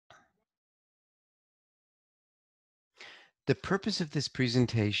The purpose of this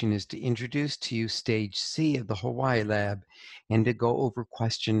presentation is to introduce to you Stage C of the Hawaii Lab and to go over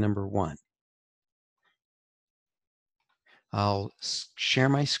question number 1. I'll share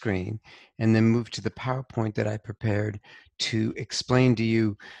my screen and then move to the PowerPoint that I prepared to explain to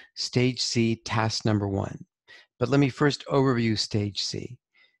you Stage C, task number 1. But let me first overview Stage C.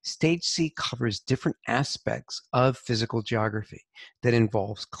 Stage C covers different aspects of physical geography that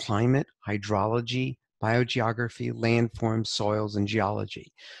involves climate, hydrology, biogeography, landforms, soils, and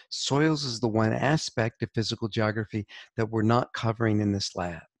geology. Soils is the one aspect of physical geography that we're not covering in this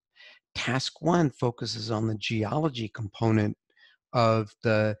lab. Task 1 focuses on the geology component of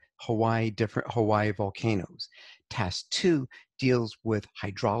the different Hawaii volcanoes. Task 2 deals with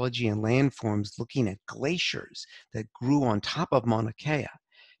hydrology and landforms, looking at glaciers that grew on top of Mauna Kea.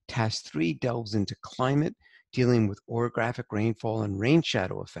 Task 3 delves into climate, dealing with orographic rainfall and rain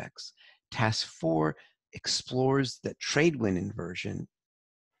shadow effects. Task 4 explores the trade wind inversion.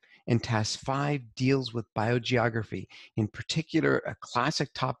 And task 5 deals with biogeography, in particular a classic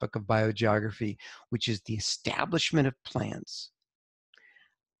topic of biogeography, which is the establishment of plants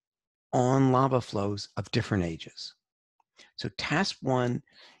on lava flows of different ages. So task 1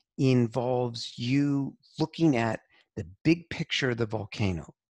 involves you looking at the big picture of the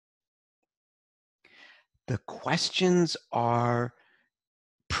volcano. The questions are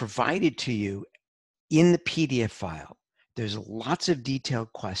provided to you in the PDF file. There's lots of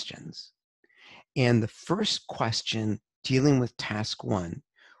detailed questions. And the first question dealing with task 1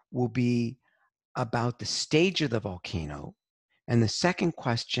 will be about the stage of the volcano. And the second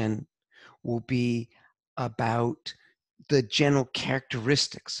question will be about the general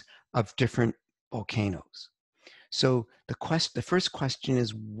characteristics of different volcanoes. So the first question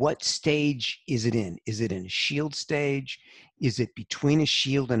is, what stage is it in? Is it in a shield stage? Is it between a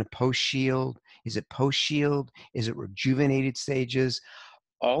shield and a post-shield? Is it post-shield? Is it rejuvenated stages?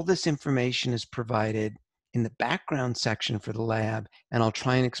 All this information is provided in the background section for the lab, and I'll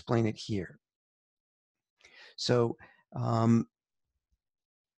try and explain it here. So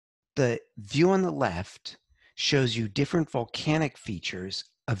the view on the left shows you different volcanic features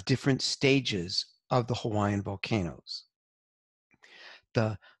of different stages of the Hawaiian volcanoes.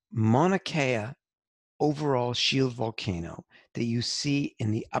 The Mauna Kea overall shield volcano that you see in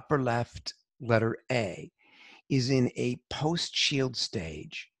the upper left, letter A, is in a post-shield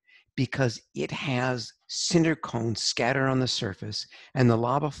stage because it has cinder cones scattered on the surface and the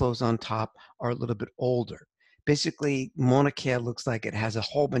lava flows on top are a little bit older. Basically, Mauna Kea looks like it has a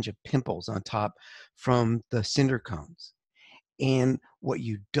whole bunch of pimples on top from the cinder cones. And what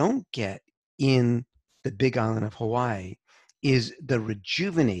you don't get in the Big Island of Hawaii is the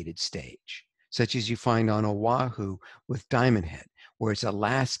rejuvenated stage, such as you find on Oahu with Diamond Head, where it's a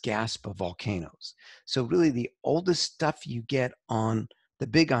last gasp of volcanoes. So really the oldest stuff you get on the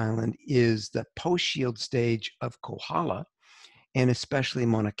Big Island is the post-shield stage of Kohala, and especially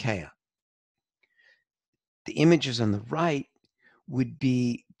Mauna Kea. The images on the right would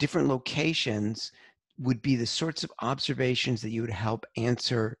be different locations, would be the sorts of observations that you would help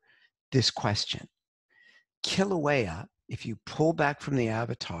answer this question. Kilauea, if you pull back from the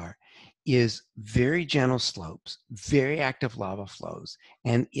avatar, is very gentle slopes, very active lava flows,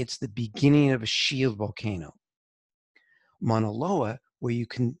 and it's the beginning of a shield volcano. Mauna Loa, where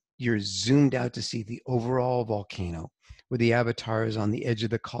you're zoomed out to see the overall volcano, where the avatar is on the edge of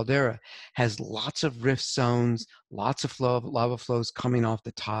the caldera, has lots of rift zones, lots of lava flows coming off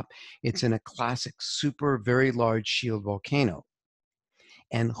the top. It's in a classic, super, very large shield volcano.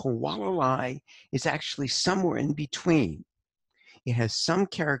 And Hualalai is actually somewhere in between. It has some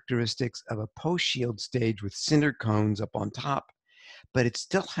characteristics of a post-shield stage with cinder cones up on top, but it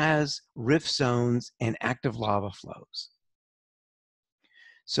still has rift zones and active lava flows.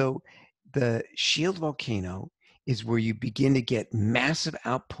 So the shield volcano is where you begin to get massive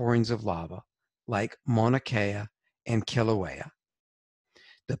outpourings of lava, like Mauna Kea and Kilauea.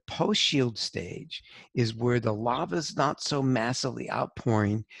 The post-shield stage is where the lava is not so massively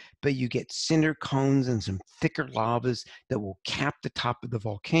outpouring, but you get cinder cones and some thicker lavas that will cap the top of the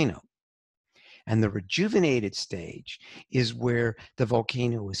volcano. And the rejuvenated stage is where the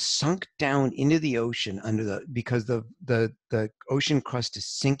volcano is sunk down into the ocean because the ocean crust is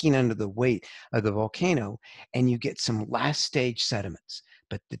sinking under the weight of the volcano, and you get some last stage sediments.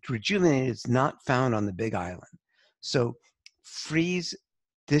 But the rejuvenated is not found on the Big Island. So freeze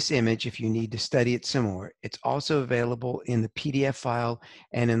this image if you need to study it some more. It's also available in the PDF file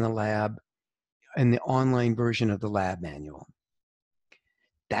and in the lab, in the online version of the lab manual.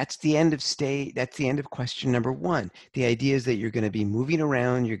 That's the end of question number one. The idea is that you're going to be moving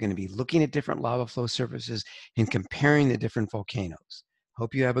around, you're going to be looking at different lava flow surfaces and comparing the different volcanoes.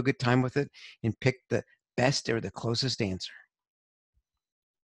 Hope you have a good time with it and pick the best or the closest answer.